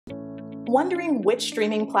Wondering which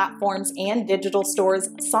streaming platforms and digital stores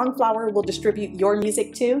Songflowr will distribute your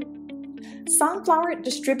music to? Songflowr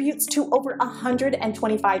distributes to over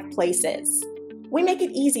 125 places. We make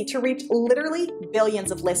it easy to reach literally billions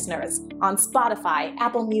of listeners on Spotify,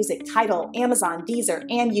 Apple Music, Tidal, Amazon, Deezer,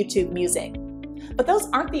 and YouTube Music. But those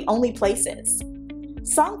aren't the only places.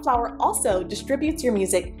 Songflowr also distributes your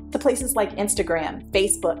music to places like Instagram,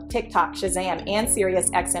 Facebook, TikTok, Shazam, and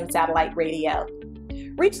SiriusXM satellite radio.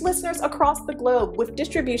 Reach listeners across the globe with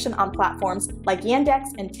distribution on platforms like Yandex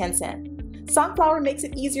and Tencent. Songflowr makes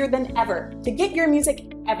it easier than ever to get your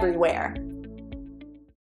music everywhere.